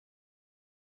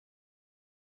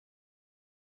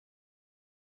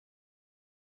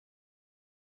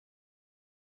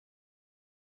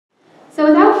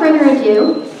without further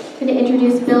ado, I'm going to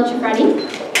introduce Bill Cioffredi,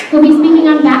 who'll be speaking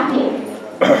on back pain.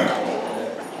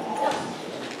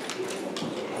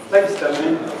 Thanks,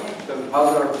 Stephanie.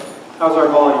 How's our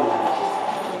volume?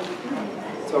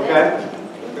 It's okay?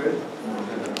 Good?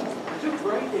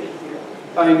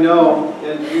 I know,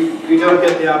 and you don't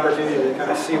get the opportunity to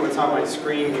kind of see what's on my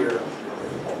screen here.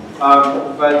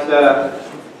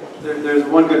 There's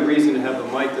one good reason to have the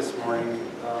mic this morning,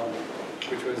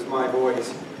 which was my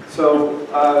voice. So,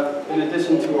 in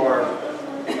addition to our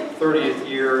 30th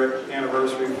year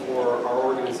anniversary for our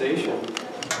organization,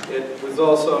 it was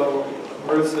also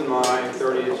Ruth's and my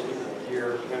 30th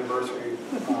year anniversary,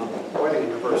 wedding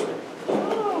anniversary.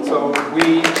 So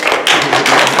we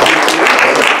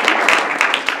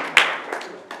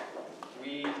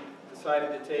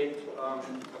decided to take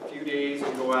a few days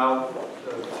and go out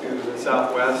to the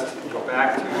southwest and go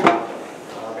back to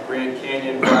the Grand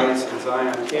Canyon, Bryce, and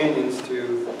Zion Canyons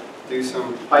to do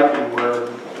some hiking where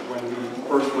when we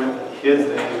first went with the kids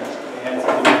they had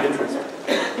some unique interest.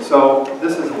 So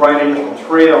this is Right Angel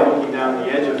Trail looking down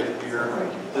the edge of it here.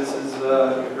 This is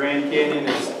the Grand Canyon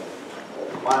is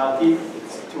a mile deep.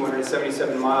 It's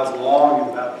 277 miles long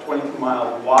and about 22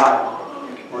 miles wide.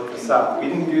 North to south. We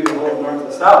didn't do the whole north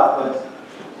to south,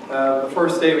 but the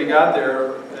first day we got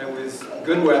there, it was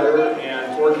good weather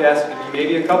and forecasted to be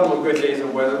maybe a couple of good days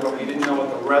of weather, but we didn't know what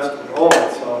the rest would hold.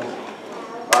 So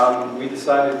we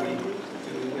decided we'd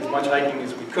do as much hiking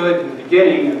as we could in the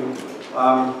beginning,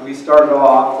 and we started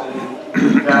off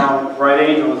and down Right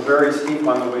Angel is very steep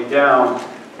on the way down,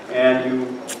 and you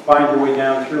find your way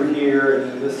down through here,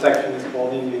 and this section is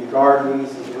called Indian Gardens.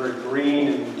 It's very green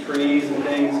and trees and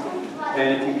things.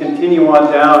 And if you continue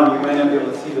on down, you may not be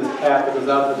able to see this path that goes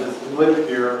out to this lip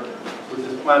here, which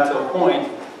is Plateau Point,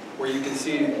 where you can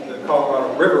see the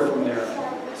Colorado River from there.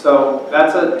 So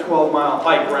that's a 12-mile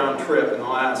hike round trip, and the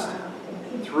last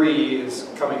 3 is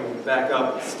coming back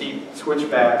up steep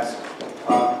switchbacks.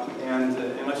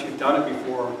 Unless you've done it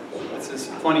before, it's this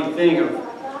funny thing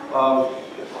of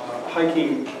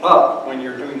hiking up when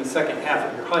you're doing the second half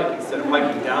of your hike. Instead of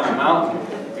hiking down the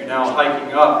mountain, you're now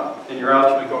hiking up. And you're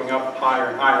actually going up higher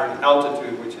and higher in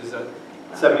altitude, which is at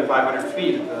 7,500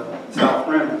 feet at the south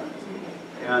rim.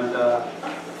 And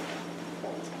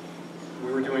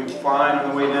we were doing fine on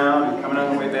the way down and coming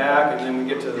on the way back, and then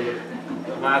we get to the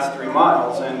last 3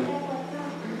 miles, and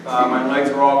my legs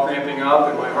are all cramping up,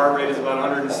 and my heart rate is about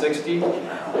 160.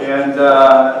 And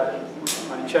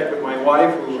I checked with my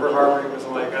wife, who her heart rate was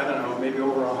like, I don't know, maybe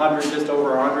over 100, just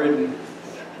over 100, and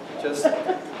just...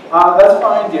 that's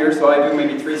fine, dear. So I do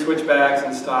maybe 3 switchbacks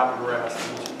and stop and rest.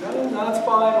 And she, no, that's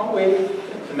fine, I'll wait.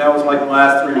 And that was like the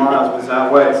last 3 miles was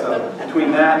that way. So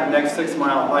between that and the next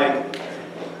 6-mile hike,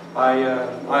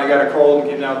 I got a cold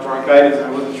and came down with bronchitis, and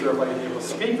I wasn't sure if I'd be able to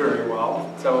speak very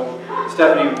well. So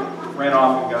Stephanie ran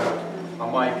off and got a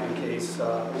mic in case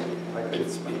I couldn't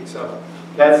speak. So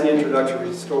that's the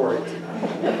introductory story.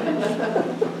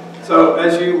 So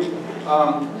as you,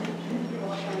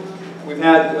 we've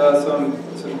had some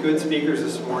good speakers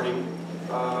this morning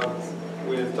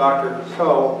with Dr.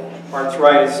 Coe.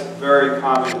 Arthritis, very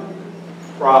common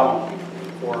problem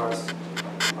for us.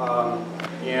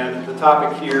 And the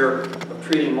topic here of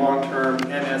treating long-term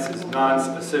MS is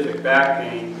non-specific back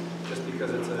pain, just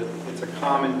because it's a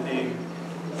common thing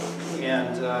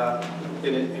and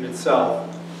in itself.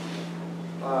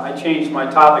 I changed my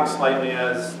topic slightly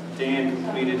as Dan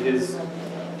completed his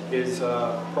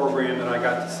program that I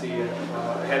got to see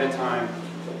ahead of time.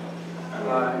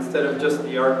 Instead of just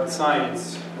the art and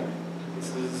science,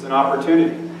 this is an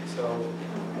opportunity. So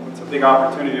it's a big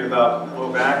opportunity about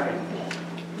low back pain.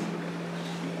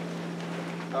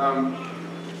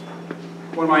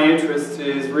 One of my interests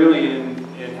is really in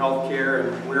healthcare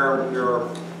and where we're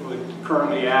really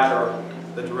currently at, or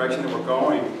the direction that we're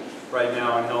going right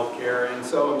now in healthcare. And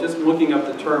so just looking up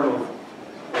the term of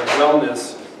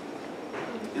wellness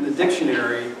in the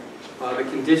dictionary, the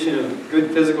condition of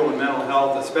good physical and mental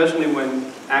health, especially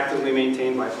when actively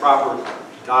maintained by proper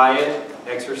diet,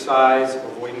 exercise,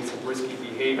 avoidance of risky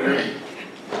behavior.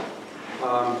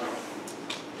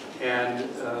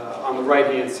 On the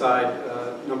right-hand side,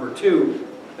 number 2,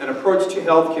 an approach to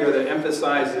healthcare that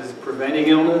emphasizes preventing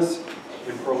illness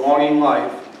and prolonging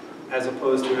life, as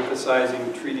opposed to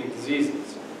emphasizing treating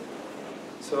diseases.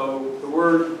 So the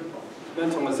word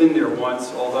mental was in there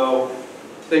once, although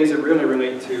things that really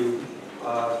relate to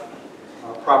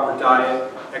proper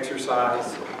diet,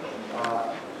 exercise,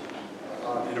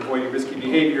 and avoiding risky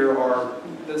behavior are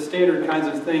the standard kinds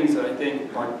of things that I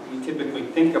think we typically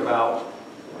think about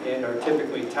and are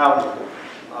typically touted.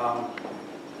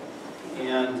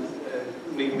 And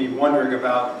leaving me wondering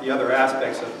about the other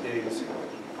aspects of things.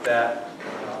 that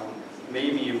may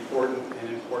be important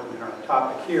in our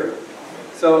topic here.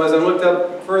 So as I looked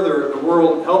up further, the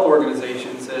World Health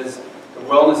Organization says the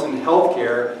wellness in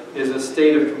healthcare is a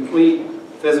state of complete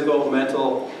physical,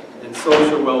 mental, and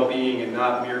social well-being, and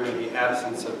not merely the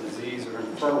absence of disease or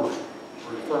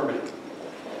infirmity.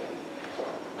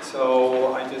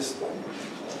 So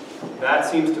that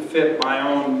seems to fit my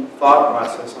own thought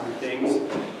process on things.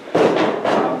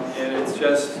 And it's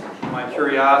just my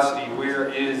curiosity, where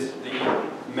is the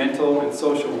mental and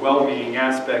social well-being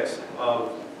aspects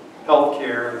of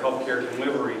healthcare and healthcare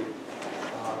delivery,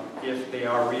 if they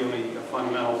are really a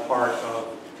fundamental part of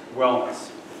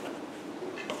wellness.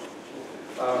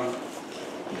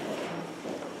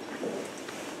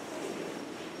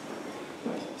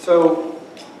 So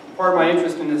part of my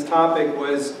interest in this topic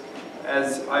was,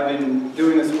 as I've been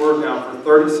doing this work now for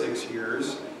 36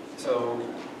 years, so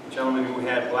a gentleman who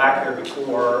had black hair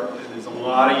before, there's a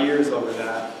lot of years over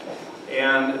that,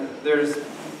 and there's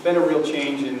been a real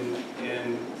change in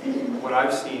what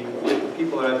I've seen with the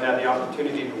people that I've had the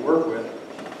opportunity to work with.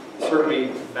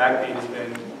 Certainly back pain has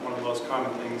been one of the most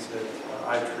common things that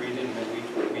I've treated and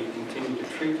that we continue to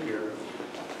treat here.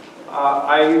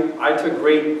 I took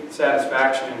great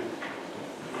satisfaction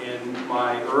in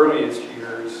my earliest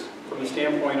years from the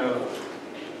standpoint of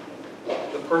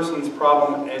the person's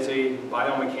problem as a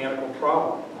biomechanical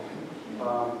problem.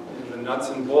 The nuts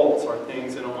and bolts, are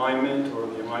things in alignment, or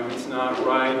the alignment's not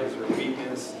right, is there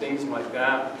weakness, things like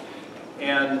that.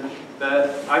 And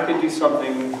that I could do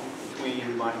something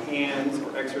between my hands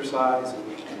or exercise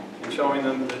and showing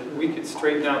them that we could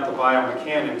straighten out the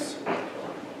biomechanics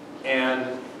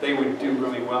and they would do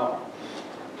really well.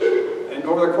 And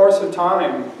over the course of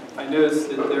time, I noticed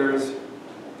that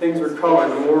things are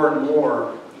colored more and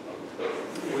more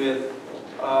with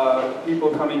people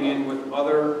coming in with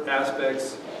other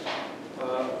aspects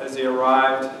as they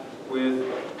arrived with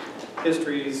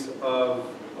histories of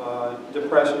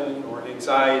depression or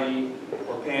anxiety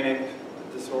or panic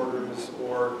disorders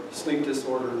or sleep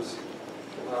disorders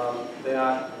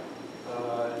that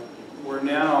were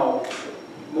now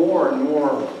more and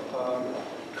more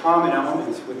common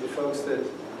elements with the folks that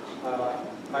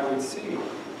I would see.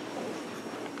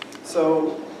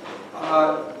 So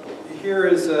here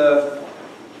is a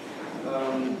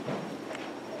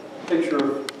picture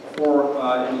of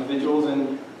 4 individuals,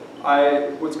 and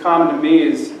what's common to me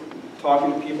is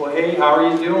talking to people, hey, how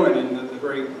are you doing? And the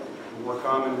very more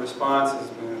common response has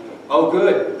been, oh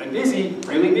good, I'm busy,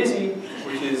 really busy,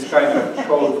 which is kind of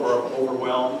code for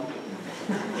overwhelmed.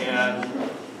 And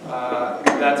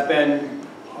that's been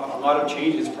a lot of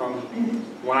changes from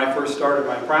when I first started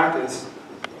my practice.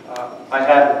 I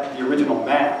had the original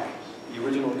Mac, the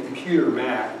original computer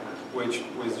Mac, which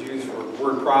was used for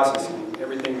word processing.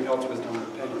 Everything else was done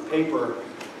with pen and paper.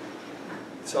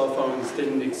 Cell phones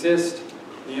didn't exist.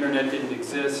 The internet didn't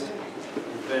exist.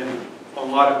 There's been a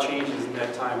lot of changes in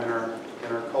that time in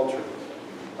our culture.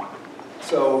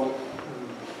 So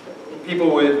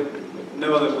people would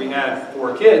know that we had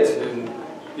 4 kids, and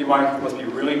you must be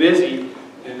really busy.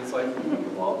 And it's like,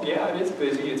 well, yeah, it is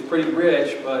busy. It's pretty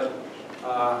rich, but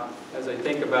as I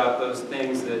think about those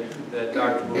things that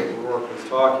Dr. O'Rourke was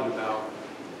talking about,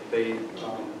 they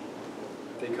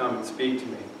come and speak to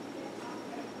me.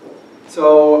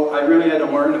 So I really had to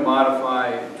learn to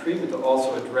modify treatment to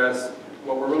also address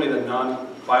what were really the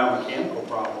non-biomechanical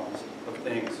problems of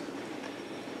things.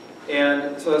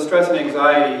 And so the stress and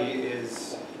anxiety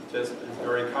is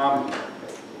very common.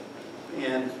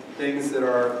 And things that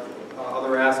are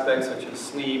other aspects such as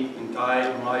sleep and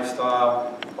diet and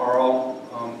lifestyle are all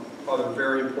other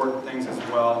very important things as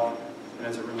well. And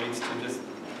as it relates to just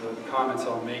the comments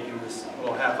I'll make in this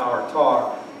little half-hour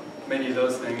talk, many of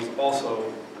those things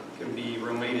also can be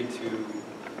related to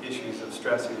issues of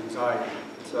stress and anxiety.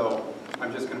 So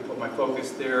I'm just going to put my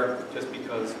focus there just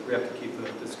because we have to keep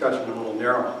the discussion a little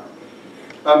narrow.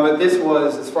 But this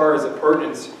was, as far as the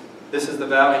pertinence, this is the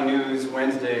Valley News,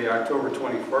 Wednesday, October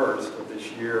 21st of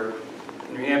this year.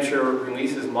 New Hampshire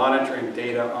releases monitoring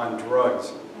data on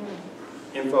drugs.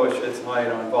 Info sheds light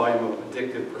on volume of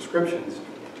addictive prescriptions.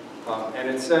 And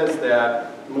it says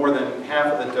that more than half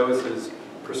of the doses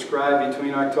prescribed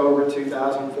between October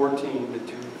 2014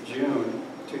 to June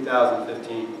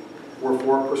 2015 were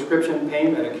for prescription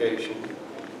pain medication,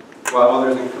 while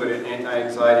others included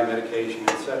anti-anxiety medication,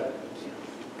 etc.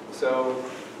 So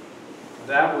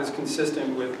that was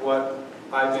consistent with what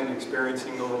I've been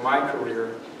experiencing over my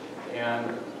career,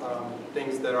 and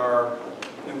things that are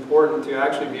important to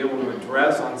actually be able to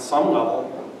address on some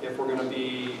level if we're going to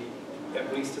be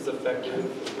at least as effective,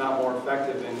 if not more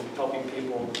effective, in helping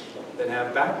people that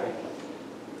have back pain.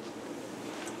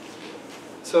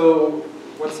 So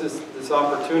what's this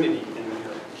opportunity in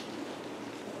here?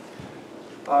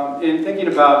 In thinking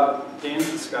about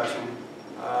Dan's discussion,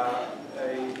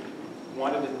 I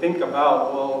wanted to think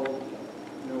about, well,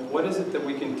 what is it that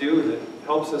we can do that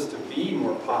helps us to be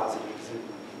more positive? Is it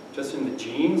just in the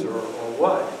genes or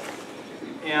what?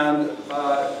 And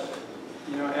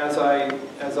as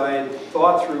I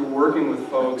thought through working with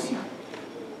folks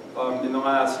in the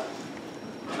last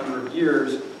number of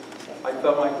years, I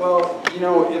felt like, well,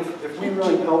 if we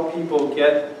really help people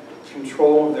get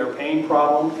control of their pain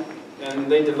problem and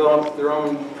they develop their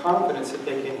own confidence that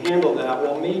they can handle that,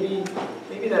 well, maybe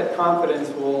that confidence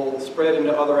will spread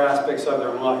into other aspects of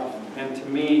their life. And to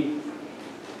me,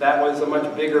 that was a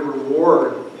much bigger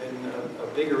reward and a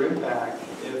bigger impact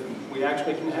if we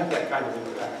actually can have that kind of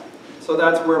impact. So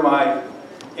that's where my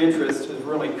interest has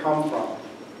really come from.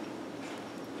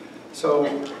 So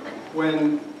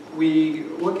when we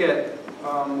look at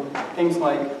things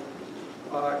like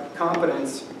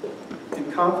competence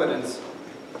and confidence,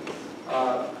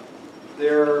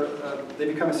 they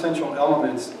become essential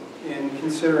elements in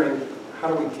considering how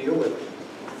do we deal with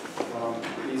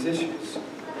these issues.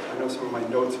 I know some of my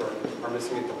notes are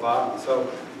missing at the bottom. So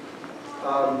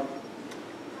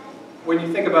when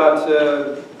you think about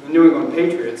the New England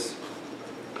Patriots,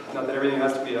 not that everything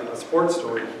has to be a sports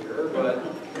story here, but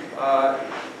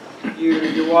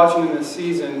you're watching them this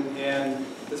season, and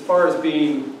as far as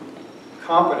being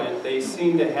competent, they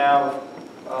seem to have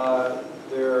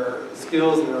their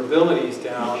skills and their abilities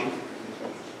down.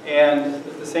 And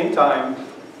at the same time,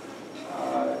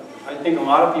 I think a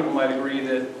lot of people might agree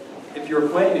that if you're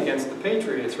playing against the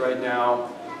Patriots right now,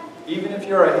 even if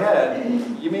you're ahead,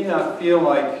 you may not feel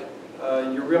like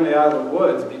you're really out of the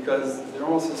woods, because there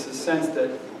almost is a sense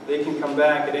that they can come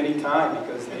back at any time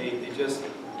because they can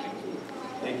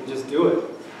just do it.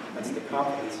 That's the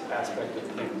confidence aspect of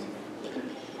things.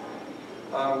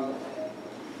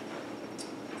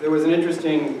 There was an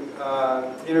interesting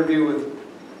interview with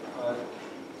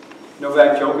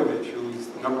Novak Djokovic, who's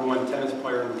the #1 tennis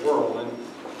player in the world, and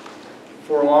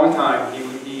for a long time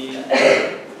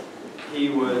he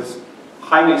was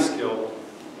highly skilled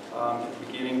at the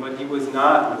beginning, but he was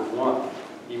not #1.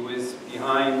 He was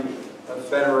behind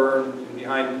Federer and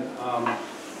behind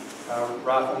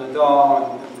Rafa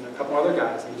Nadal and a couple other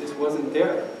guys. He just wasn't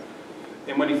there.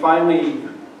 And when he finally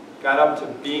got up to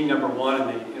being #1, and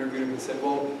they interviewed him and said,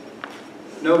 well,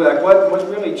 Novak, what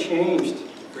really changed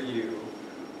for you?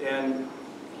 And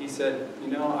he said,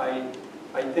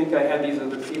 I think I had these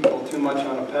other people too much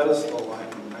on a pedestal.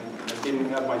 I didn't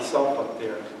have myself up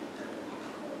there.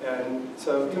 And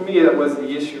so to me, that was the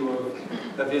issue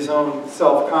of his own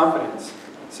self-confidence.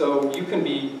 So you can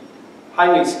be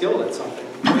highly skilled at something,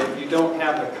 but if you don't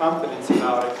have the confidence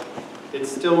about it, it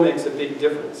still makes a big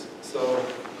difference. So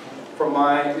from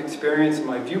my experience and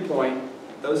my viewpoint,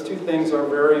 those two things are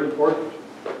very important.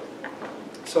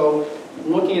 So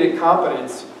looking at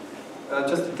competence,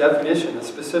 just a definition, a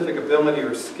specific ability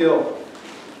or skill.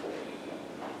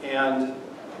 And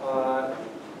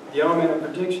the element of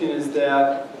prediction is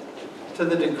that to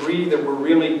the degree that we're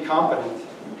really competent,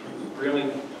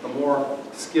 really the more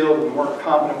skilled, the more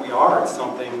competent we are at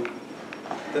something,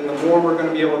 then the more we're going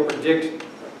to be able to predict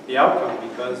the outcome,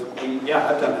 because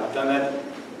I've done that.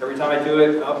 Every time I do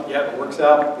it, it works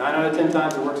out. 9 out of 10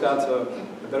 times it works out, so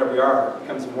the better we are, it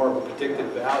becomes more of a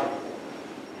predictive value.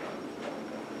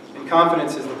 And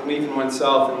confidence is the belief in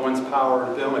oneself and one's power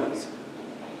and abilities.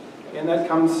 And that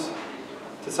comes,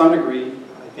 to some degree,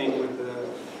 I think, with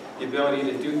the ability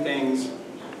to do things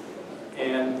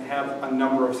and have a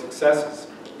number of successes.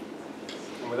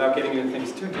 And without getting into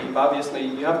things too deep, obviously,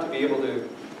 you have to be able to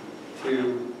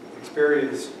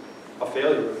experience a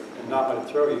failure and not let it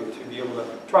throw you, to be able to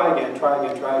try again,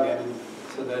 and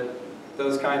so that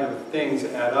those kind of things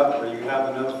add up, where you have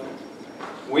enough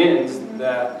wins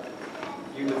that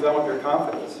you develop your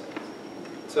confidence.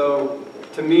 So,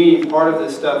 to me, part of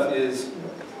this stuff is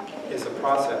a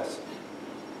process.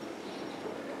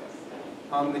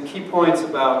 The key points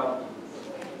about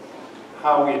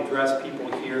how we address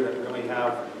people here that really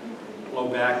have low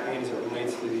back pain as it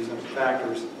relates to these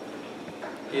factors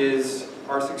is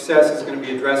our success is going to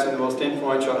be addressing the most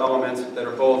influential elements that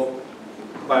are both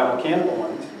biomechanical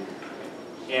ones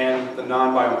and the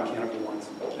non-biomechanical ones.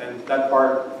 And that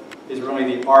part is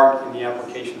really the art and the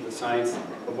application of the science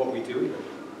of what we do here.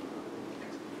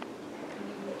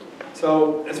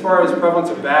 So as far as prevalence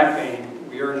of back pain,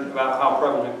 we heard about how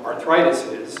prevalent arthritis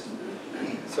is.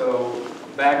 So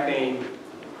back pain,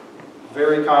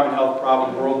 very common health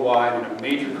problem worldwide and a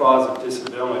major cause of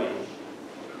disability.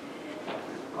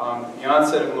 The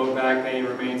onset of low back pain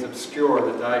remains obscure,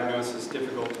 the diagnosis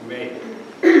difficult to make.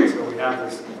 So we have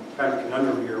this kind of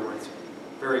conundrum here where it's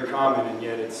very common and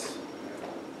yet it's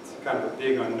kind of a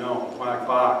big unknown, black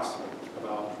box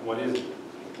about what is it?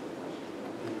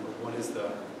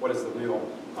 What is the real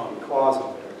cause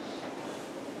of it?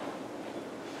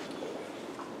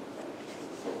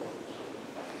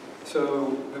 So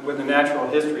with the natural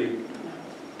history,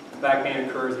 back pain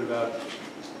occurs in about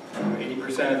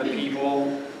 80% of the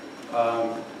people.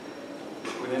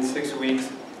 Within 6 weeks,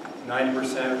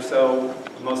 90% or so,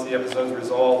 most of the episodes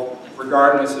resolve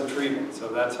regardless of treatment. So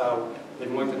that's how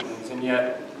they've looked at things. And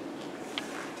yet,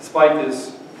 despite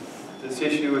this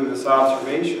issue and this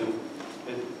observation,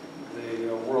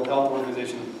 the World Health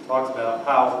Organization talks about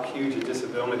how huge a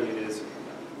disability it is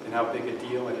and how big a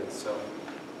deal it is. So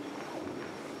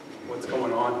what's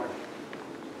going on here?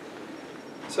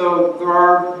 So there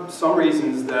are some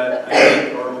reasons that I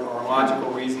think are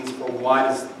logical reasons for why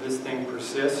does this thing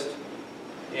persist.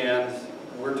 And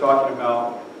we're talking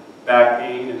about back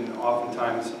pain, and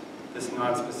oftentimes this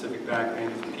non-specific back pain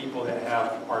is people that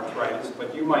have arthritis.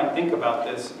 But you might think about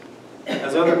this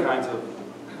as other kinds of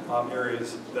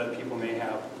areas that people may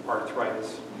have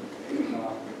arthritis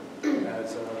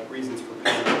as reasons for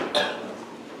pain.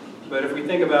 But if we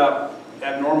think about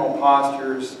abnormal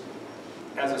postures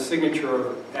as a signature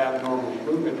of abnormal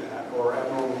movement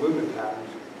patterns,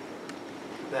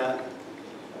 that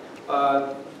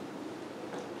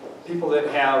people that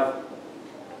have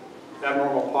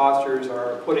abnormal postures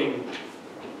are putting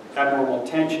abnormal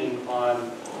tension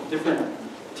on different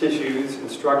tissues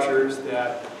and structures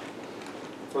that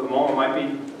for the moment might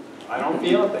be, I don't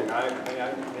feel anything. I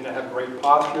may not have great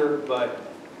posture, but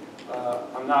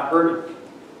I'm not hurting.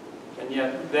 And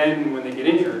yet then when they get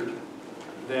injured,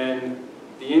 then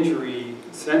the injury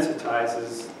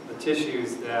sensitizes the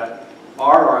tissues that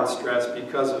are on stress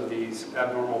because of these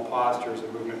abnormal postures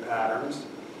and movement patterns,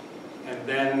 and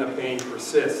then the pain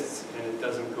persists and it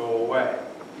doesn't go away.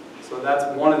 So that's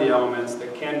one of the elements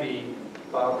that can be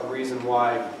a reason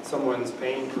why someone's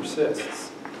pain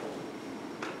persists.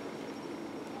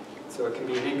 So it can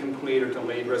be an incomplete or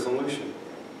delayed resolution.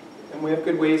 And we have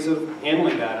good ways of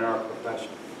handling that in our profession.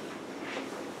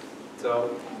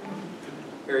 So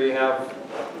here you have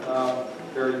a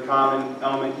very common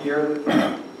element here.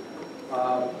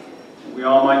 We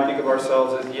all might think of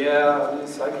ourselves as, yeah,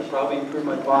 I could probably improve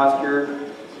my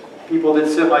posture. People that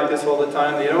sit like this all the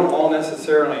time, they don't all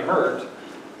necessarily hurt.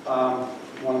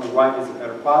 One on the right is a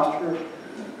better posture.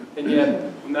 And yet,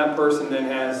 when that person then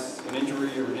has an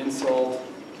injury or an insult,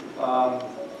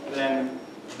 then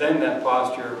that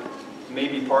posture may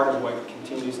be part of what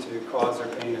continues to cause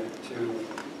their pain to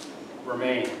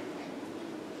remain.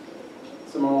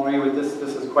 Similarly with this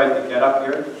is quite the get-up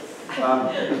here.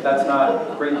 That's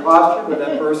not great posture, but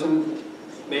that person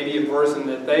may be a person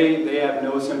that they have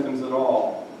no symptoms at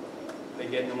all. They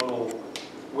get a little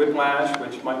whiplash,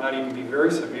 which might not even be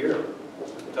very severe.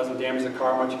 It doesn't damage the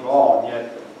car much at all, and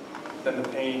yet then the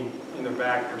pain in their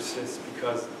back persists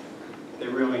because they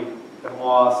really have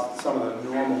lost some of the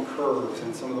normal curves,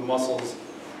 and some of the muscles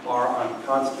are on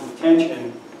constant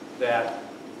tension that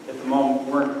at the moment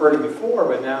weren't hurting before,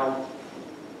 but now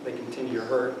they continue to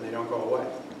hurt and they don't go away.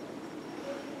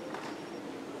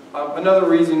 Another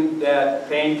reason that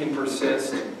pain can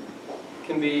persist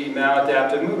can be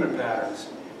maladaptive movement patterns.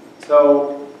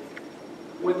 So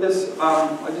with this,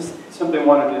 I just simply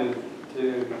wanted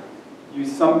to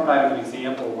use some kind of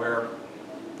example where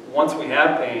once we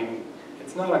have pain,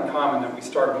 it's not uncommon that we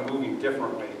start moving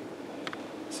differently.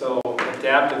 So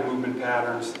adaptive movement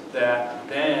patterns that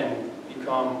then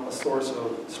become a source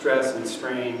of stress and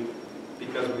strain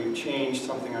because we've changed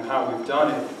something on how we've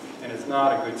done it, and it's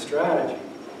not a good strategy.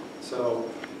 So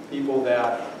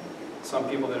some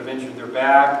people that have injured their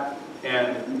back,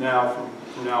 and now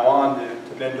from now on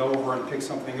to bend over and pick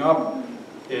something up,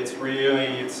 it's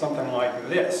something like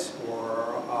this,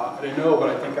 or I don't know, but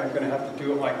I think I'm going to have to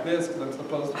do it like this because I'm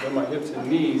supposed to bend my hips and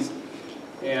knees,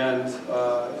 and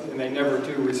they never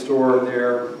do restore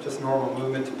their just normal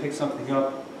movement to pick something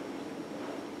up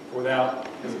without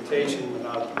hesitation,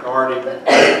 without guarding.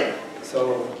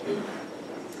 So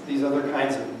these other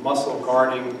kinds of muscle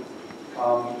guarding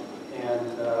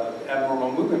and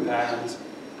abnormal movement patterns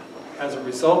as a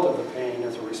result of the pain,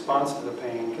 as a response to the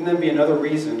pain, can then be another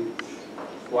reason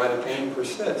why the pain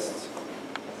persists.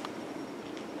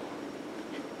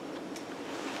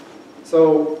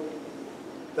 So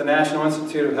the National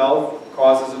Institute of Health,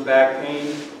 causes of back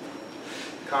pain,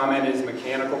 comment is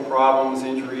mechanical problems,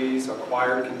 injuries,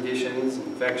 acquired conditions,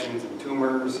 infections, and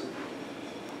tumors.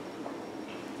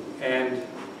 And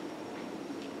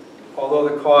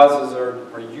although the causes are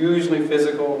usually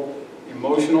physical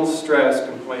emotional stress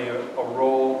can play a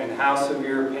role in how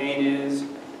severe pain is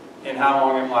and how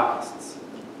long it lasts.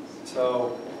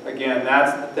 So again,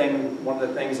 that's the thing, one of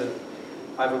the things that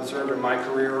I've observed in my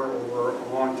career over a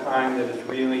long time that is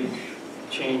really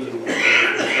changing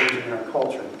in our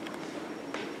culture.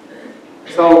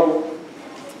 So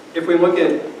if we look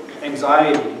at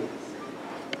anxiety,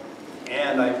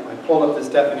 and I pulled up this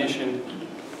definition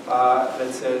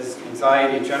that says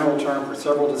anxiety, a general term for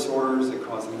several disorders that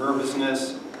cause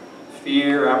nervousness,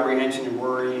 fear, apprehension, and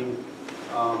worrying.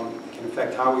 It can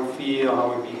affect how we feel,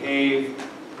 how we behave,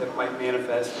 that might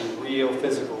manifest in real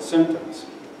physical symptoms.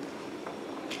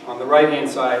 On the right-hand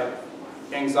side,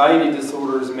 anxiety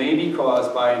disorders may be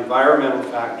caused by environmental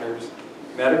factors,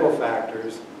 medical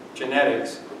factors,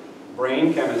 genetics,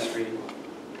 brain chemistry,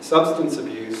 substance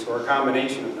abuse, or a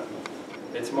combination of them.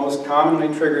 It's most commonly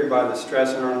triggered by the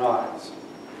stress in our lives.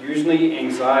 Usually,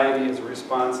 anxiety is a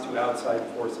response to outside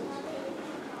forces.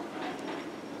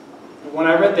 When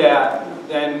I read that,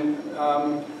 then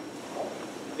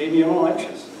it made me a little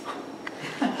anxious.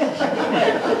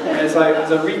 As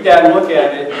I read that and look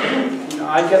at it,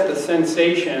 I get the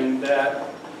sensation that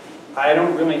I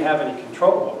don't really have any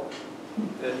control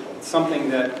over it. It's something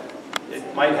that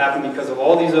it might happen because of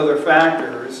all these other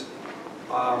factors.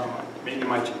 Maybe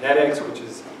my genetics, which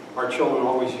is, our children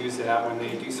always use that when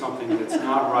they do something that's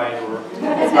not right or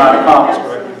it's not accomplished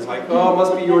correctly. It's like, oh, it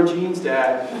must be your genes,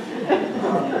 Dad.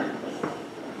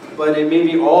 But it may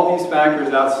be all these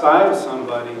factors outside of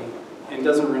somebody and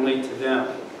doesn't relate to them.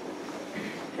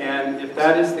 And if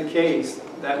that is the case,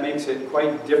 that makes it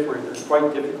quite different, or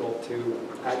quite difficult to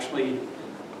actually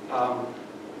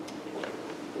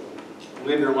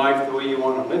live your life the way you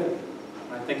want to live it.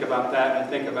 When I think about that, I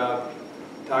think about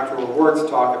Dr. O'Rourke's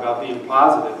talk about being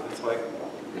positive. It's like,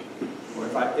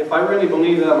 well, if I really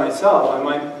believe that myself,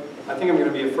 I think I'm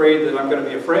going to be afraid that I'm going to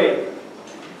be afraid.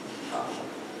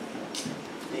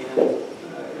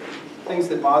 Things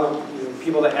that bother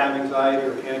people that have anxiety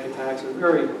or panic attacks are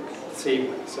very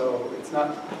disabling. So it's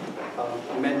not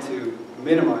meant to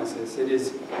minimize this. It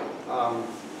is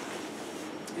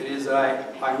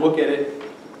that I look at it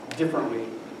differently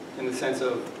in the sense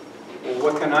of, well,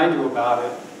 what can I do about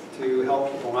it to help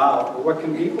people out, or what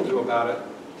can people do about it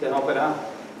to help it out?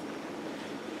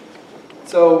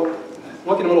 So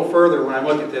looking a little further, when I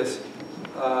look at this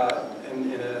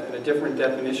in a different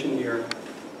definition here,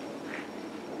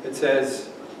 it says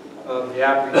of the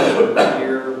apprehension of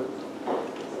fear,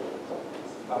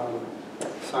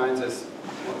 signs as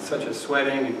such as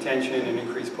sweating and tension and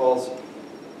increased pulse,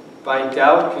 by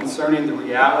doubt concerning the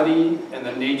reality and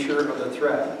the nature of the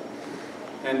threat,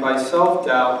 and by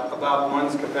self-doubt about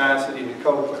one's capacity to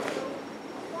cope with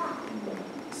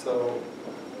it. So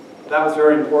that was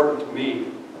very important to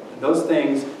me. And those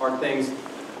things are things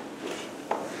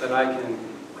that I can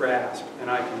grasp and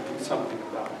I can do something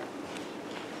about.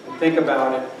 And think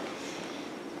about it,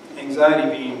 anxiety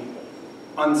being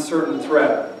uncertain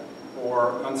threat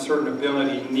or uncertain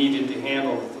ability needed to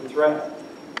handle the threat.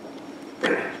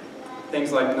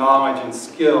 Things like knowledge and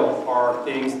skill are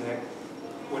things that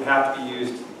would have to be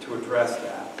used to address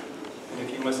that. And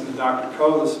if you listen to Dr.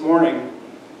 Coe this morning,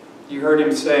 you heard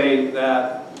him say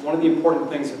that one of the important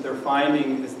things that they're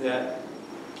finding is that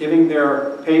giving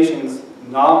their patients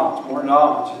knowledge, more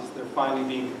knowledge, is they're finding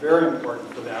being very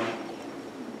important for them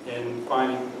in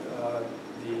finding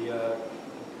the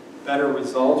better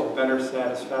results or better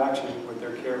satisfaction with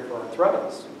their care for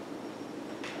arthritis.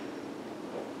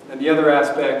 And the other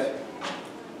aspect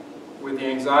with the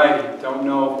anxiety, don't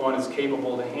know if one is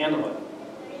capable to handle it.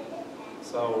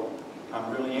 So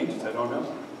I'm really anxious, I don't know.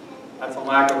 That's a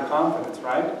lack of confidence,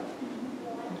 right?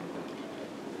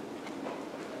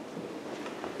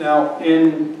 Now,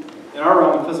 in our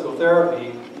realm of physical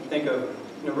therapy, think of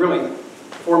really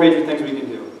 4 major things we can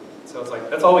do. So it's like,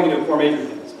 that's all we can do, 4 major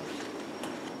things.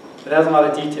 It has a lot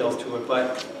of details to it,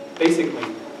 but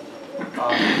basically,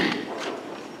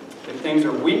 if things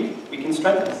are weak, we can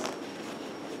strengthen them.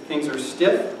 If things are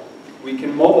stiff, we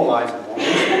can mobilize them.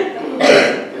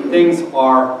 If things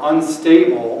are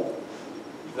unstable,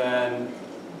 then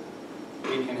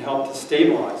we can help to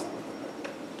stabilize them.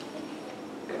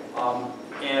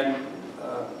 And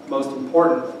most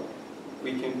important,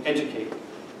 we can educate.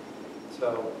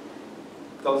 So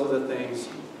those are the things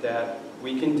that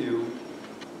we can do,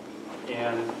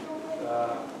 and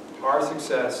our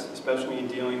success, especially in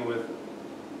dealing with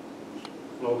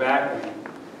low back pain,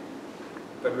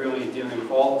 but really dealing with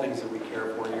all the things that we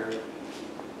care for here,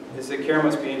 is that care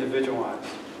must be individualized.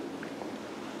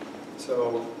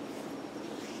 So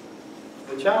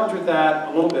the challenge with that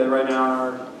a little bit right now in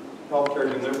our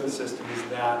healthcare delivery system is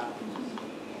that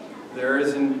there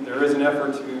is an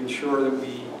effort to ensure that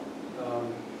we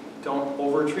don't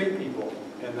over-treat people,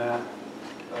 and that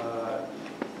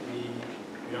we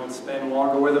don't spend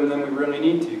longer with them than we really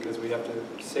need to, because we have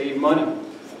to save money.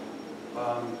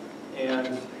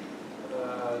 And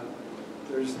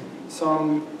there's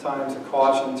sometimes a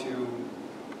caution to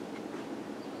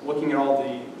looking at all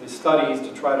the studies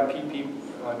to try to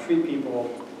treat people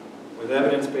with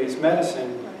evidence-based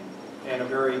medicine in a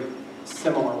very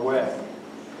similar way.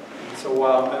 And so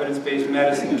while evidence-based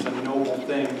medicine is a noble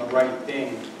thing, the right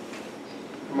thing,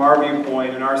 from our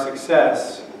viewpoint and our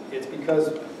success, it's because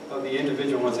of the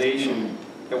individualization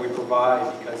that we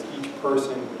provide, because each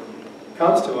person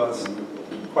comes to us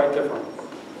quite different.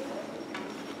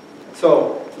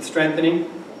 So, the strengthening,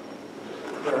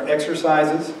 there are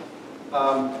exercises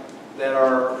that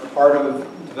are part of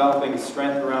developing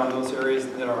strength around those areas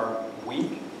that are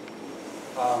weak.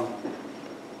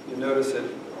 You'll notice that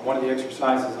one of the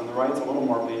exercises on the right is a little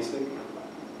more basic.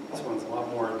 This one's a lot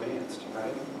more advanced,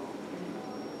 right?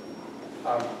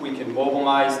 We can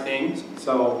mobilize things,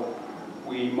 so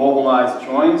we mobilize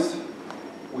joints,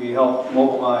 we help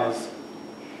mobilize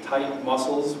tight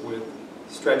muscles with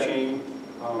stretching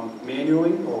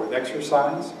manually or with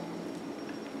exercise.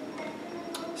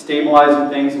 Stabilizing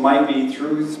things might be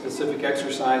through specific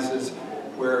exercises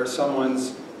where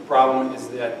someone's problem is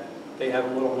that they have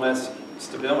a little less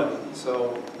stability.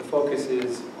 So the focus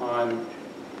is on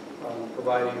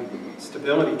providing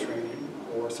stability training,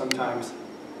 or sometimes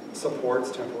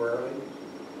supports temporarily,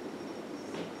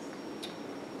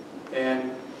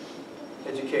 and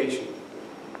education.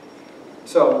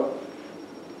 So,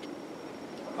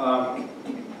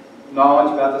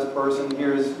 knowledge about this person.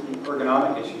 Here's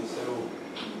ergonomic issues. So,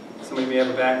 somebody may have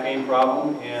a back pain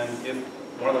problem, and if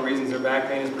one of the reasons their back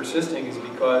pain is persisting is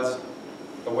because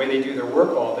the way they do their work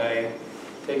all day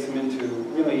takes them into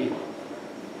really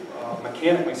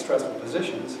mechanically stressful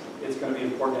positions, it's going to be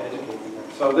important to educate them.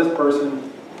 So this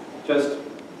person, just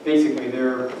basically,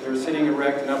 they're sitting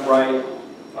erect and upright.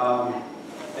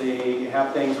 They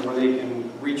have things where they can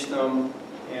reach them,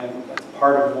 and that's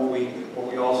part of what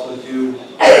we also do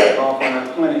often in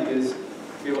our clinic is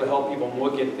be able to help people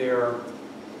look at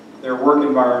their work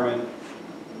environment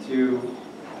to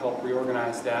help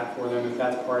reorganize that for them if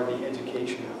that's part of the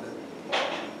education of it.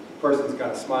 The person's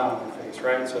got a smile on their face,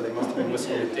 right? So they must have been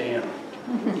listening to Dan.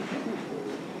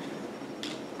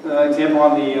 Example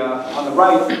on the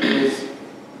right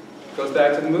goes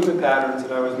back to the movement patterns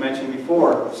that I was mentioning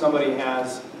before. If somebody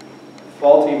has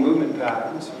faulty movement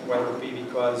patterns, whether it be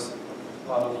because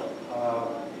of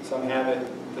some habit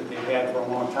that they've had for a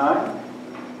long time,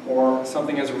 or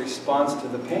something as a response to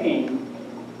the pain,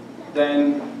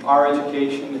 then our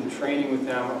education and training with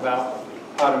them about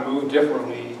how to move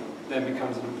differently then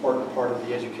becomes an important part of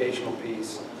the educational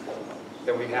piece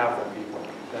that we have for people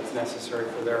that's necessary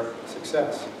for their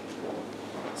success.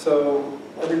 So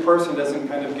every person doesn't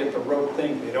kind of get the rote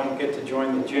thing. They don't get to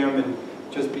join the gym and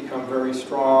just become very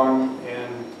strong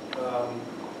and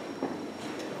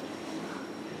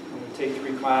take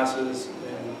 3 classes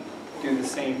and do the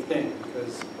same thing,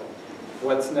 because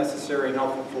what's necessary and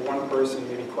helpful for one person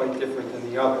may be quite different than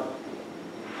the other.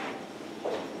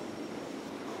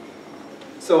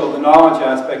 So the knowledge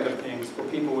aspect of things for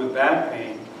people with back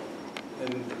pain,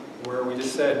 and where we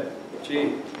just said,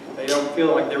 gee, they don't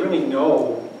feel like they really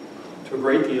know to a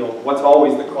great deal what's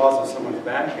always the cause of someone's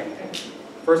back pain.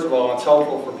 First of all, it's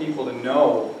helpful for people to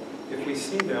know if we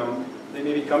see them, they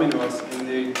may be coming to us and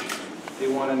they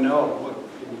want to know,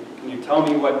 can you tell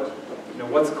me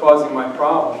what's causing my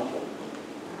problem?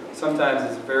 Sometimes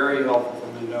it's very helpful for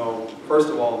them to know, first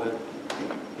of all, that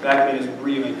back pain is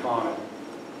really common.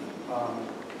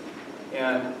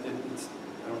 And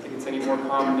I don't think it's any more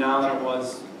common now than it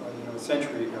was a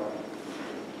century ago.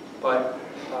 But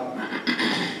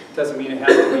it doesn't mean it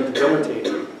has to be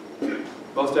debilitating.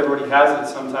 Most everybody has it at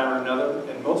some time or another,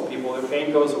 and most people, their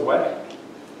pain goes away.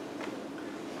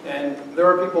 And there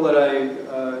are people that I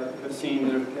have seen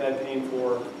that have had pain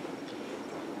for,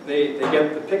 they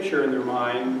get the picture in their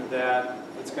mind that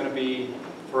it's going to be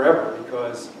forever,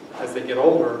 because as they get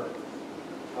older,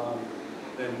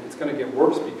 then it's going to get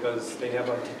worse because they have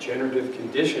a degenerative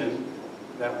condition,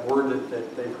 that word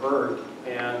that they've heard,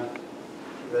 and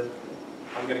that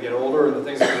I'm going to get older and the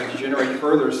things are going to degenerate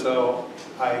further, so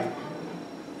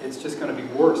it's just going to be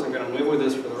worse. I'm going to live with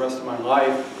this for the rest of my life,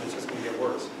 and it's just going to get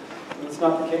worse. And it's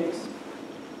not the case.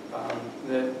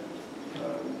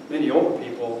 Many older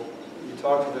people, you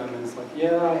talk to them and it's like,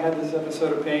 yeah, I had this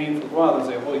episode of pain for a while.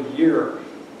 There's a whole year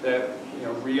that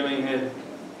really had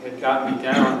gotten me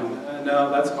down, and no,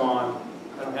 that's gone.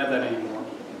 I don't have that anymore.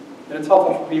 And it's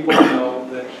helpful for people to know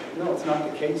that, no, it's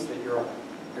not the case that you're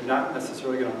not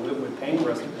necessarily going to live with pain the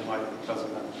rest of your life because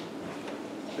of that.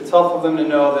 It's helpful for them to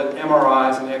know that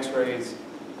MRIs and X-rays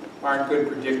aren't good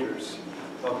predictors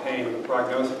of pain or the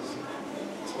prognosis.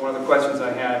 So one of the questions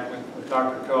I had with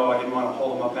Dr. Ko, I didn't want to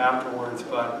hold him up afterwards,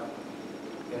 but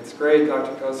it's great,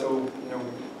 Dr. Ko. So,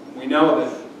 we know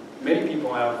that many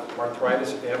people have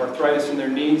arthritis. If they have arthritis in their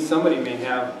knees, somebody may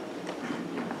have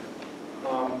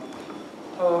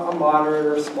a moderate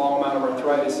or small amount of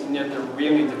arthritis, and yet they're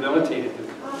really debilitated.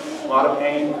 A lot of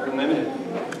pain, they're limited.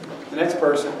 The next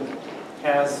person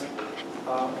has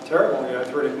terribly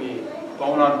arthritic knee,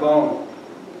 bone on bone,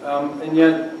 and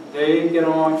yet they get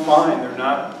along fine. They're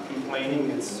not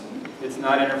complaining. It's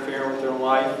not interfering with their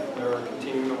life. They're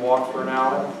continuing to walk for an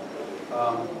hour.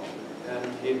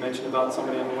 And he had mentioned about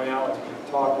somebody on the way out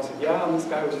talk. He said, yeah, this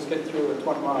guy was just getting through a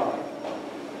 20-mile.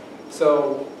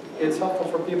 So it's helpful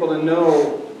for people to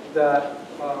know that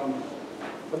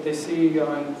what they see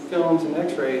on films and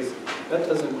X-rays, that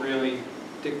doesn't really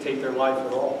dictate their life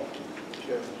at all.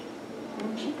 Sure.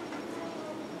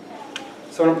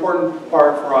 So an important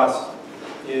part for us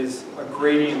is a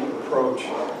gradient approach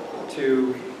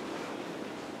to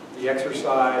the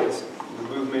exercise, the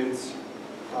movements,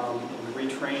 the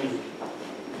retraining.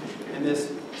 And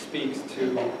this speaks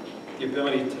to the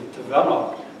ability to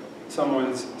develop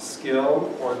someone's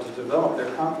skill or to develop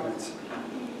their confidence.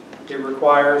 It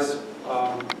requires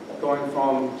going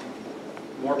from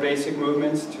more basic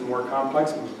movements to more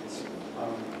complex movements,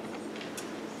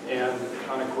 and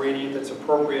on a gradient that's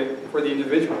appropriate for the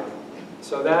individual.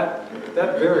 So that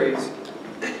varies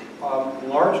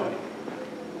largely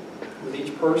with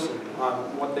each person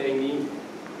on what they need.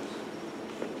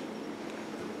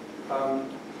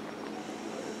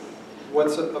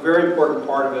 What's a very important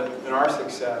part of it in our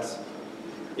success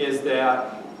is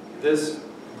that this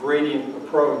gradient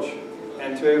approach,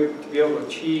 and to be able to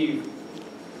achieve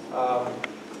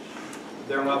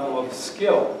their level of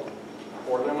skill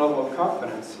or their level of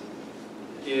confidence,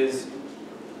 is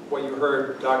what you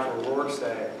heard Dr. O'Rourke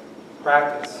say,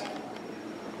 practice.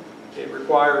 It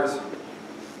requires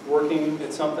working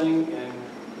at something and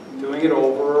doing it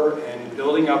over and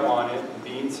building up on it,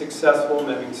 being successful,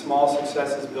 having small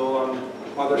successes build on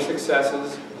other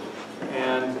successes,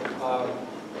 and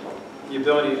the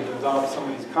ability to develop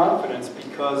somebody's confidence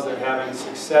because they're having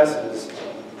successes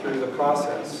through the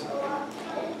process.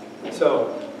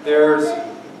 So there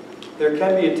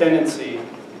can be a tendency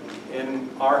in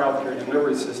our healthcare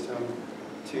delivery system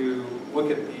to look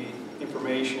at the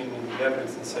information and the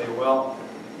evidence and say, well,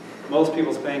 most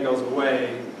people's pain goes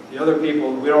away. The other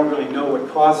people, we don't really know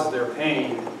what causes their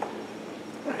pain.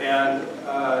 And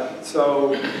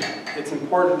so it's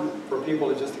important for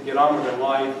people to just to get on with their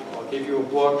life. I'll give you a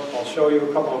book, I'll show you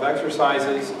a couple of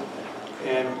exercises,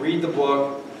 and read the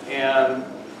book and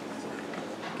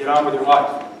get on with your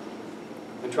life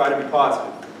and try to be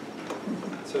positive.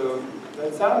 So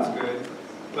that sounds good,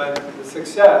 but the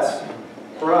success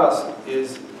for us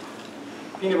is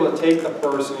being able to take the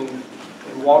person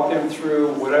and walk them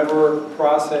through whatever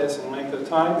process and length of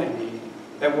time they need,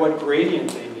 at what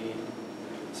gradient they need,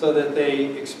 so that they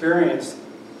experience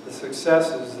the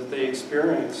successes, that they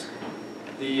experience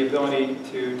the ability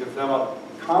to develop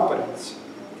competence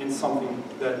in something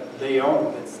that they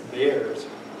own, that's theirs,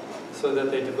 so that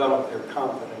they develop their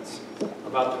confidence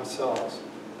about themselves.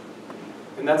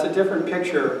 And that's a different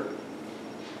picture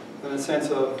in the sense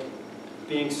of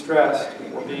being stressed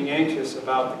or being anxious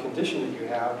about the condition that you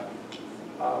have,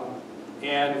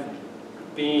 and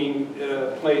being at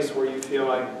a place where you feel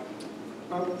like,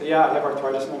 oh, yeah, I have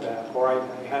arthritis in my back, or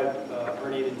I had a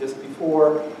herniated disc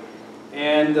before,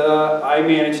 and I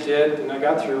managed it, and I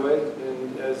got through it,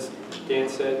 and as Dan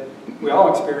said, we all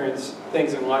experience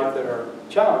things in life that are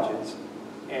challenges,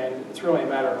 and it's really a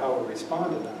matter of how we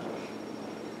respond to that.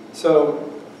 So,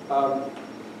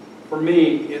 for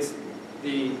me, it's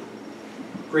the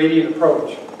gradient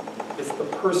approach. It's the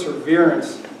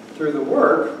perseverance through the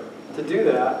work to do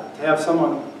that, to have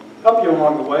someone help you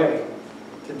along the way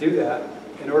to do that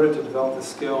in order to develop the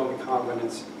skill and the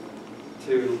confidence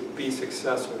to be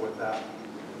successful with that.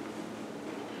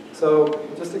 So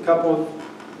just a couple of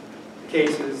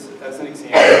cases as an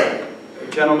example.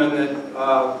 A gentleman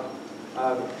that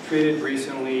treated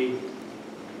recently,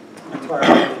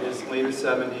 retired in his later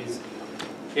 70s,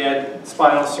 he had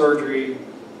spinal surgery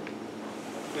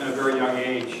in a very young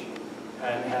age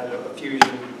and had a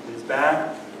fusion in his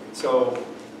back. So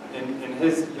in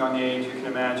his young age, you can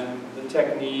imagine the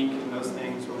technique and those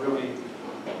things were really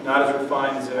not as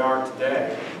refined as they are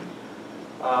today.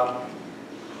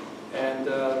 And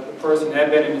the person had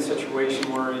been in a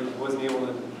situation where he wasn't able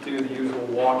to do the usual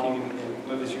walking and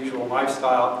live his usual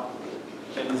lifestyle,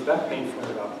 and his back pain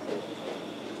flared up.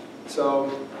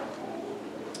 So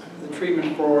the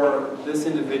treatment for this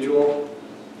individual,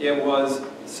 it was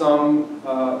some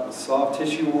soft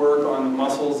tissue work on the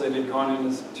muscles that had gone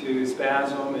into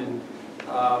spasm, and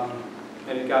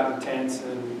it got intense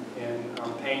and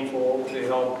painful, to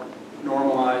help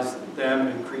normalize them,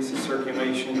 increase the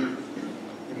circulation,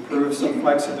 improve some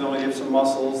flexibility of some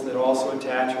muscles that also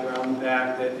attach around the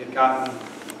back that had gotten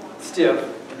stiff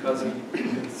because he'd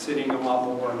been sitting a lot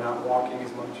more and not walking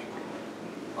as much.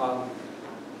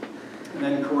 And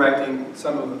then correcting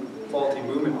some of the faulty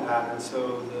movement patterns.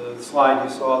 So the slide you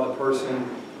saw, the person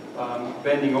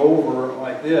bending over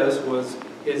like this, was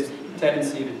his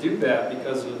tendency to do that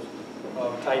because of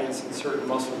tightness in certain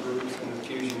muscle groups and the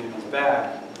fusion in his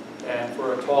back. And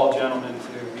for a tall gentleman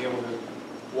to be able to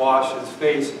wash his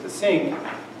face at the sink,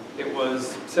 it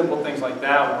was simple things like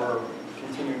that were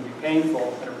continuing to be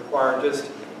painful, and it required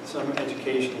just some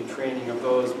education and training of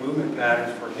those movement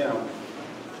patterns for him.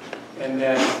 And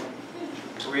then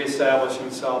reestablish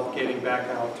himself getting back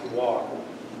out to walk.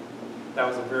 That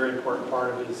was a very important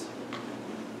part of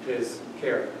his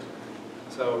care.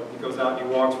 So he goes out and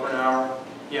he walks for an hour.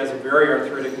 He has a very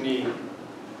arthritic knee,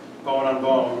 bone on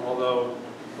bone, although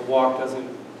the walk doesn't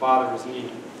bother his knee.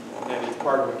 And it's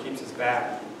part of what keeps his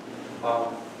back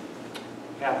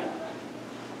happy.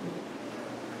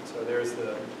 So there's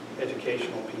the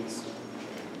educational piece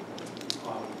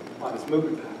on his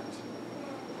movement patterns.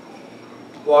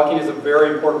 Walking is a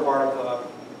very important part of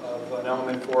an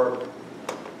element for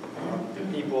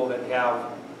people that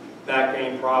have back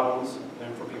pain problems,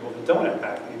 and for people that don't have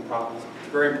back pain problems. It's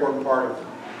a very important part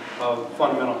of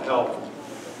fundamental health.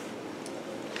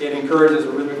 It encourages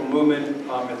a rhythmical movement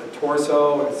at the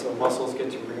torso, and so muscles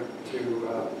get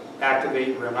to activate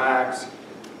and relax.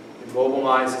 It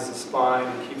mobilizes the spine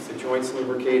and keeps the joints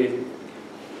lubricated.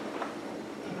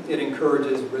 It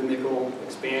encourages rhythmical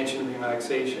expansion and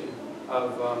relaxation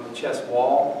of the chest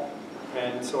wall.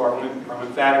 And so our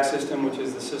lymphatic system, which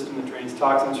is the system that drains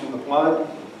toxins from the blood,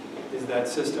 is that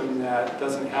system that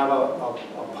doesn't have a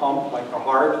pump like the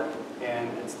heart, and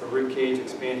it's the rib cage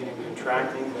expanding and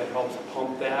contracting that helps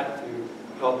pump that to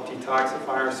help detoxify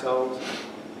ourselves.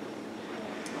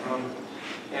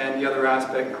 And the other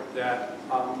aspect that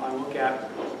I look at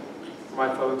for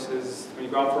my folks is when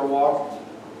you go out for a walk,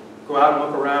 go out and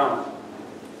look around,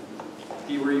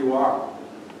 be where you are.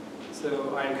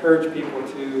 So I encourage people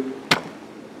to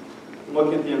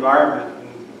look at the environment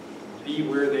and be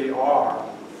where they are.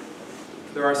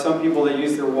 There are some people that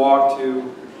use their walk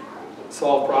to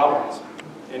solve problems.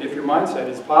 And if your mindset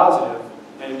is positive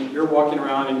and you're walking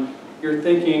around and you're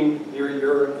thinking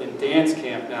you're in dance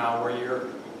camp now where you're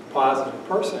a positive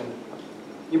person,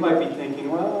 you might be thinking,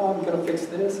 well, I'm going to fix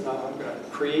this, and I'm going to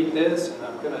create this, and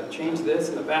I'm going to change this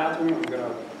in the bathroom, I'm going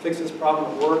to fix this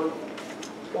problem at work.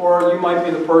 Or you might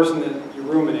be the person that you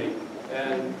ruminate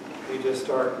and you just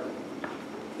start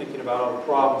thinking about all the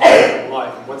problems in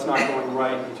life and what's not going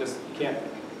right, and you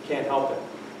can't help it.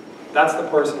 That's the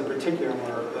person in particular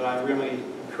that I really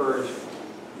encourage.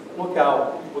 Look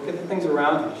out, look at the things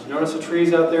around you. Did you notice the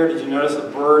trees out there? Did you notice the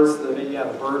birds?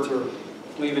 The birds are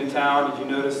leaving town. Did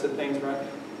you notice the things around?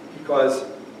 Because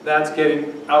that's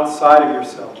getting outside of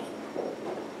yourself.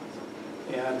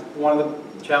 And one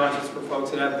of the challenges for folks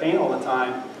that have pain all the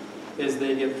time is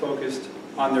they get focused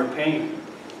on their pain.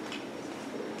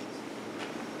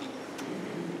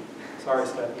 Sorry,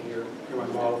 Stephanie, you're my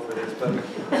model for this, but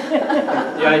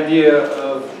the idea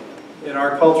of, in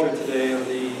our culture today, of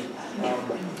the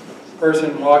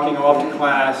person walking off to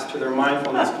class, to their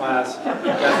mindfulness class,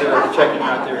 as they're checking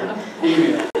out their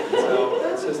email. So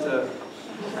it's just a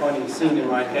funny scene in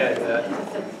my head that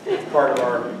it's part of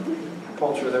our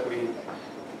culture that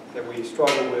we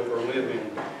struggle with or live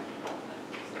in.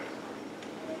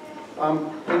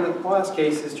 And the last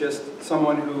case is just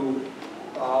someone who,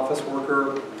 office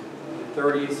worker,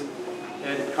 30s,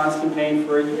 had constant pain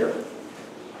for a year.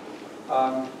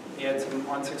 He had some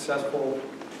unsuccessful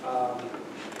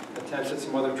attempts at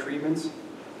some other treatments.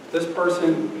 This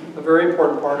person, a very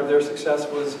important part of their success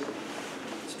was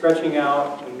stretching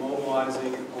out and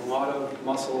mobilizing a lot of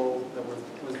muscle that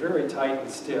was very tight and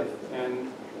stiff,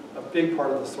 and a big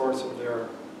part of the source of their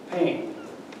pain.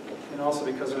 And also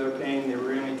because of their pain, they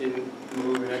really didn't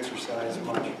move and exercise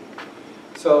much.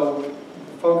 So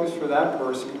the focus for that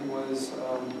person was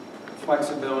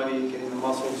flexibility, getting the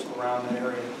muscles around that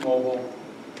area mobile,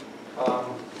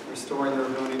 restoring their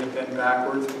ability to bend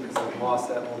backwards because they've lost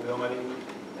that mobility,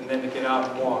 and then to get out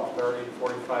and walk 30 to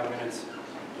 45 minutes,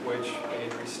 which they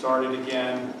had restarted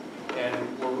again,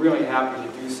 and were really happy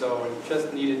to do so, and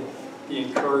just needed the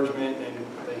encouragement and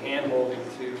the hand-holding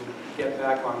to get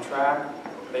back on track.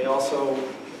 They also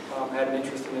had an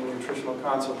interest in a nutritional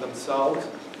consult themselves,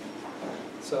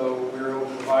 so we were able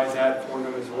to provide that for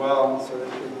them as well, so that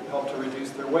it would help to reduce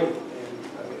their weight.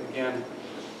 And again,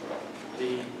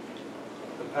 the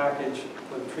package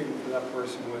for the treatment for that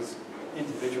person was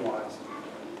individualized.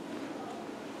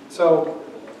 So,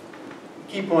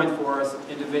 key point for us: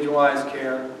 individualized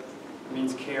care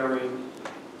means caring,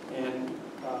 and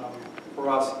for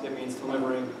us, it means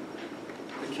delivering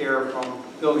the care from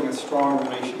building a strong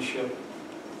relationship.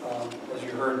 As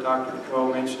you heard Dr.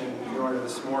 Crow mention earlier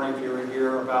this morning, if you were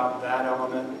here, about that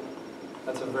element,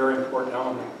 that's a very important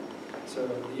element. So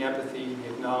the empathy, the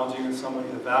acknowledging of somebody,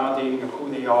 the validating of who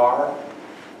they are,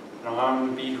 and allowing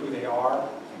them to be who they are,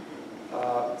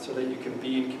 so that you can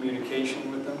be in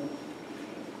communication with them.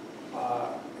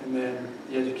 And then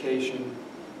the education,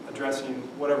 addressing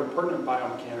whatever pertinent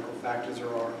biomechanical factors there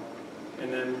are,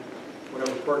 and then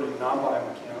whatever pertinent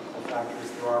non-biomechanical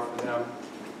factors there are for them,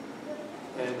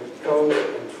 and coach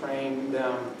and train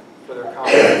them for their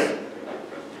confidence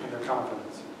and their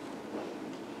confidence.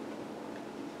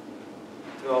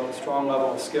 Develop a strong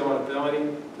level of skill and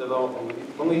ability, develop a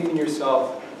belief in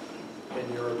yourself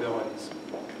and your abilities.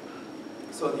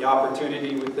 So the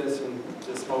opportunity with this and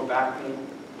this low back pain,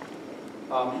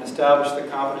 establish the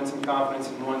confidence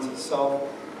in one's self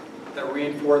that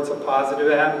reinforce a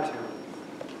positive attitude.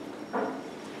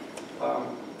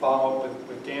 Follow up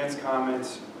with Dan's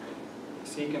comments.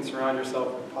 Seek and surround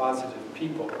yourself with positive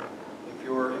people. If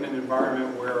you're in an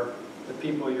environment where the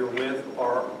people you're with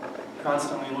are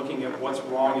constantly looking at what's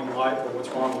wrong in life or what's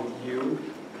wrong with you,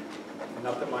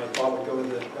 not that my thought would go to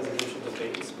the presidential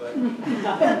debates, but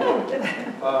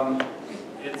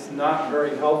it's not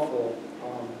very helpful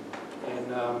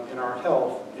in our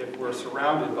health if we're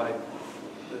surrounded by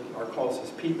our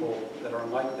closest people that are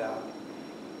like that.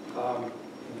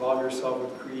 Involve yourself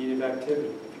with creative activity.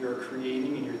 If you're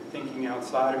creating and you're thinking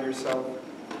outside of yourself,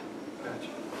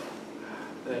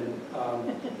 then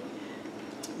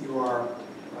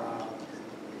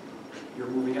you're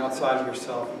moving outside of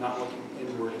yourself and not looking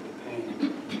inward at the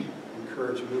pain.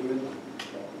 Encourage movement,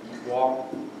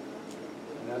 walk,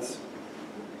 and that's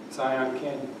Zion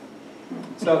Canyon.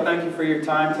 So thank you for your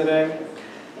time today.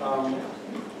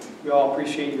 We all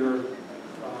appreciate the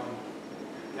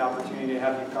opportunity to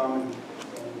have you come and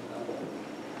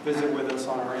visit with us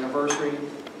on our anniversary.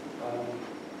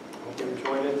 Hope you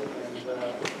enjoyed it,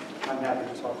 and I'm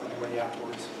happy to talk with anybody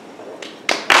afterwards.